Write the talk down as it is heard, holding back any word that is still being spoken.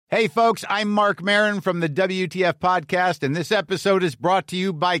Hey, folks, I'm Mark Maron from the WTF Podcast, and this episode is brought to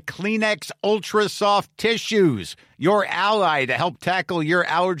you by Kleenex Ultra Soft Tissues, your ally to help tackle your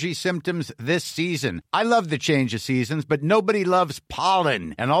allergy symptoms this season. I love the change of seasons, but nobody loves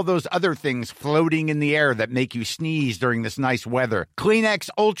pollen and all those other things floating in the air that make you sneeze during this nice weather. Kleenex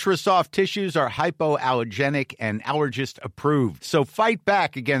Ultra Soft Tissues are hypoallergenic and allergist approved, so fight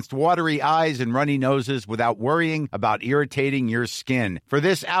back against watery eyes and runny noses without worrying about irritating your skin. For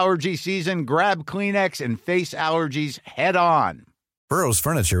this allergy season, grab Kleenex and face allergies head on. Burrow's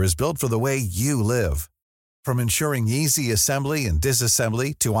furniture is built for the way you live. From ensuring easy assembly and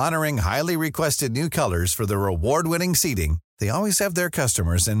disassembly to honoring highly requested new colors for their award-winning seating, they always have their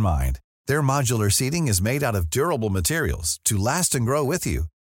customers in mind. Their modular seating is made out of durable materials to last and grow with you.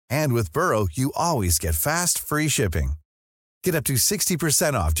 And with Burrow, you always get fast, free shipping. Get up to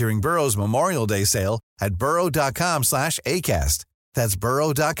 60% off during Burrow's Memorial Day sale at burrow.com/ACAST. That's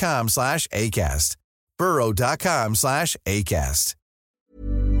burrow.com/ACAST. burrow.com/ACAST.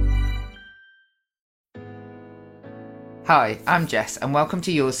 Hi, I'm Jess and welcome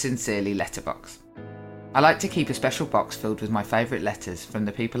to yours sincerely Letterbox. I like to keep a special box filled with my favourite letters from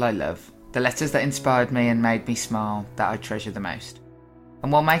the people I love, the letters that inspired me and made me smile that I treasure the most.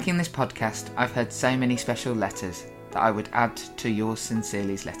 And while making this podcast, I've heard so many special letters that I would add to yours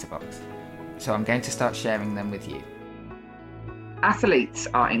sincerely's letterbox. So I'm going to start sharing them with you. Athletes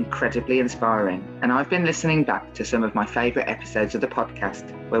are incredibly inspiring, and I've been listening back to some of my favourite episodes of the podcast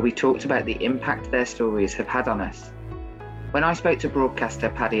where we talked about the impact their stories have had on us. When I spoke to broadcaster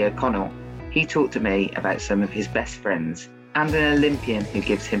Paddy O'Connell, he talked to me about some of his best friends and an Olympian who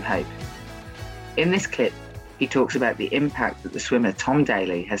gives him hope. In this clip, he talks about the impact that the swimmer Tom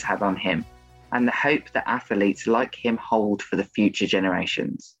Daley has had on him and the hope that athletes like him hold for the future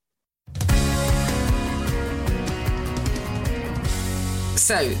generations.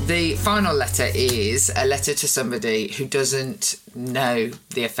 So, the final letter is a letter to somebody who doesn't know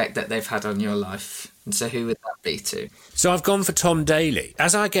the effect that they've had on your life. And so who would that be to? So I've gone for Tom Daley.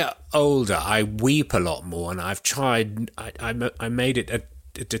 As I get older, I weep a lot more, and I've tried, I made it a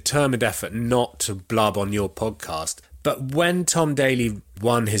determined effort not to blub on your podcast. But when Tom Daley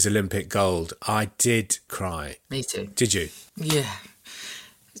won his Olympic gold, I did cry. Me too. Did you? Yeah.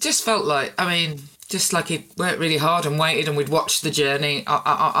 It just felt like, just like he worked really hard and waited and we'd watched the journey.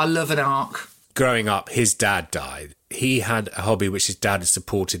 I love an arc. Growing up, his dad died. He had a hobby which his dad had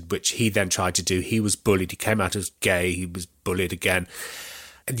supported, which he then tried to do. He was bullied. He came out as gay. He was bullied again.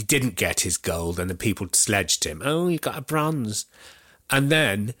 And he didn't get his gold, and the people sledged him. Oh, you got a bronze. And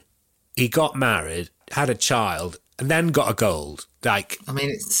then he got married, had a child, and then got a gold.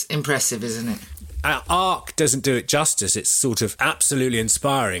 It's impressive, isn't it? Our arc doesn't do it justice. It's sort of absolutely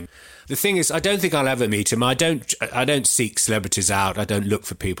inspiring. The thing is, I don't think I'll ever meet him. I don't seek celebrities out. I don't look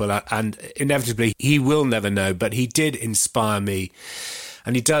for people. And inevitably, he will never know. But he did inspire me.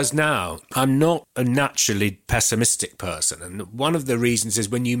 And he does now. I'm not a naturally pessimistic person. And one of the reasons is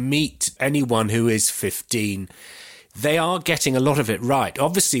when you meet anyone who is 15, they are getting a lot of it right.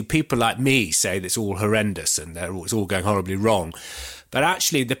 Obviously, people like me say that it's all horrendous and it's all going horribly wrong. But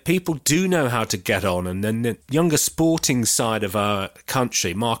actually, the people do know how to get on. And then the younger sporting side of our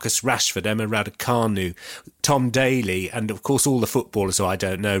country, Marcus Rashford, Emma Raducanu, Tom Daley, and of course all the footballers who I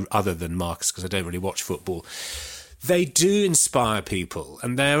don't know other than Marcus because I don't really watch football, they do inspire people.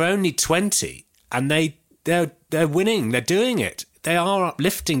 And they're only 20 and they're winning. They're doing it. They are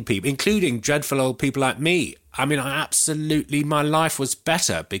uplifting people, including dreadful old people like me. My life was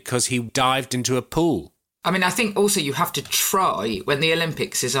better because he dived into a pool. I think also you have to try, when the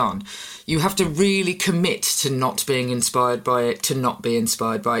Olympics is on, you have to really commit to not being inspired by it, to not be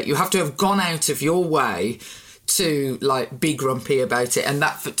inspired by it. You have to have gone out of your way to be grumpy about it and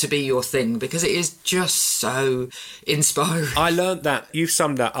that to be your thing, because it is just so inspiring. I learnt that. You've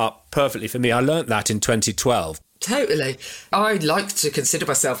summed that up perfectly for me. I learnt that in 2012. Totally. I like to consider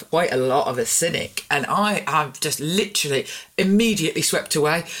myself quite a lot of a cynic, and I am just literally immediately swept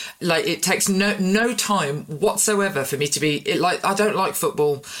away. It takes no time whatsoever for me to be I don't like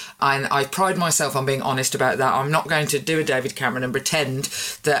football, and I pride myself on being honest about that. I'm not going to do a David Cameron and pretend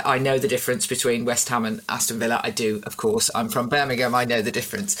that I know the difference between West Ham and Aston Villa. I do, of course. I'm from Birmingham. I know the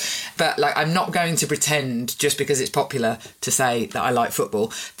difference. But I'm not going to pretend just because it's popular to say that I like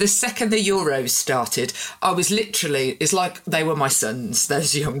football. The second the Euros started, I was literally, it's like they were my sons,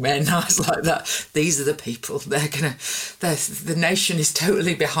 those young men. I was like that. These are the people. The nation is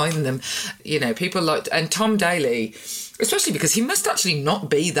totally behind them. People and Tom Daley, Especially because he must actually not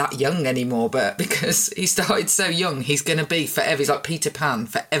be that young anymore, but because he started so young, he's going to be forever. He's like Peter Pan,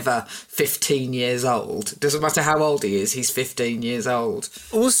 forever 15 years old. Doesn't matter how old he is, he's 15 years old.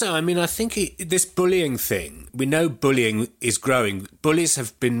 Also, I mean, I think this bullying thing, we know bullying is growing. Bullies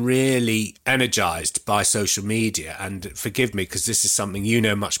have been really energised by social media, and forgive me because this is something you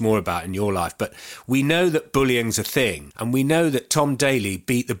know much more about in your life, but we know that bullying's a thing, and we know that Tom Daley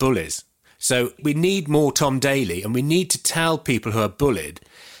beat the bullies. So we need more Tom Daley, and we need to tell people who are bullied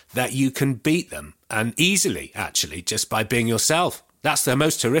that you can beat them, and easily, actually, just by being yourself. That's the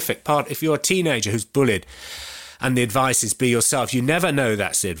most horrific part. If you're a teenager who's bullied and the advice is be yourself, you never know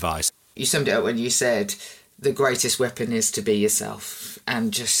that's the advice. You summed it up when you said the greatest weapon is to be yourself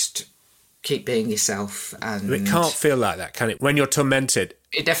and just keep being yourself. And it can't feel like that, can it? When you're tormented.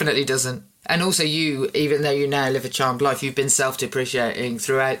 It definitely doesn't. And also you, even though you now live a charmed life, you've been self-depreciating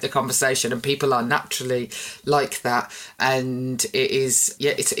throughout the conversation, and people are naturally like that. And it is,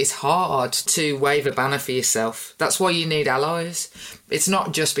 it's hard to wave a banner for yourself. That's why you need allies. It's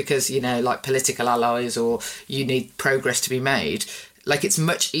not just because, like political allies or you need progress to be made. Like, it's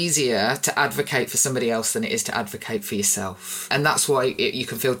much easier to advocate for somebody else than it is to advocate for yourself. And that's why you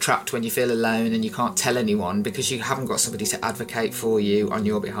can feel trapped when you feel alone and you can't tell anyone, because you haven't got somebody to advocate for you on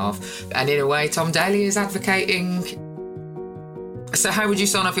your behalf. And in a way, Tom Daley is advocating. So how would you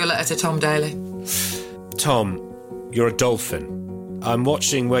sign off your letter to Tom Daley? Tom, you're a dolphin. I'm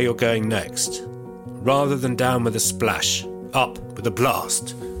watching where you're going next. Rather than down with a splash, up with a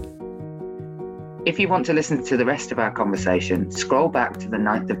blast. If you want to listen to the rest of our conversation, scroll back to the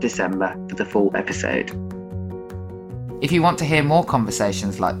 9th of December for the full episode. If you want to hear more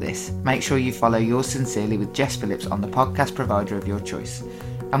conversations like this, make sure you follow Yours Sincerely with Jess Phillips on the podcast provider of your choice.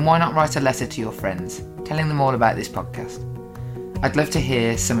 And why not write a letter to your friends, telling them all about this podcast? I'd love to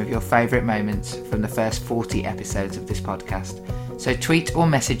hear some of your favourite moments from the first 40 episodes of this podcast. So tweet or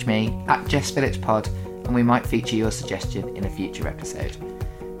message me at Jess Phillips Pod, and we might feature your suggestion in a future episode.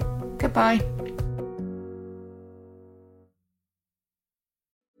 Goodbye.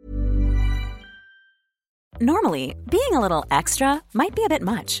 Normally, being a little extra might be a bit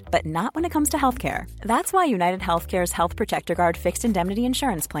much, but not when it comes to healthcare. That's why United Healthcare's Health Protector Guard fixed indemnity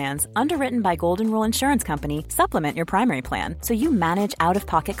insurance plans, underwritten by Golden Rule Insurance Company, supplement your primary plan so you manage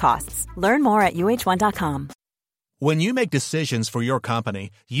out-of-pocket costs. Learn more at UH1.com. When you make decisions for your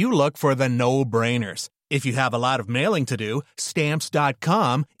company, you look for the no-brainers. If you have a lot of mailing to do,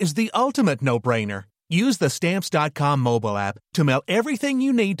 Stamps.com is the ultimate no-brainer. Use the Stamps.com mobile app to mail everything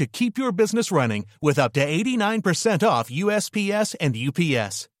you need to keep your business running with up to 89% off USPS and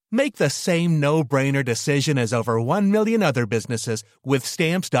UPS. Make the same no-brainer decision as over 1 million other businesses with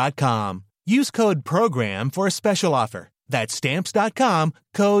Stamps.com. Use code PROGRAM for a special offer. That's Stamps.com,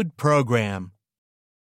 code PROGRAM.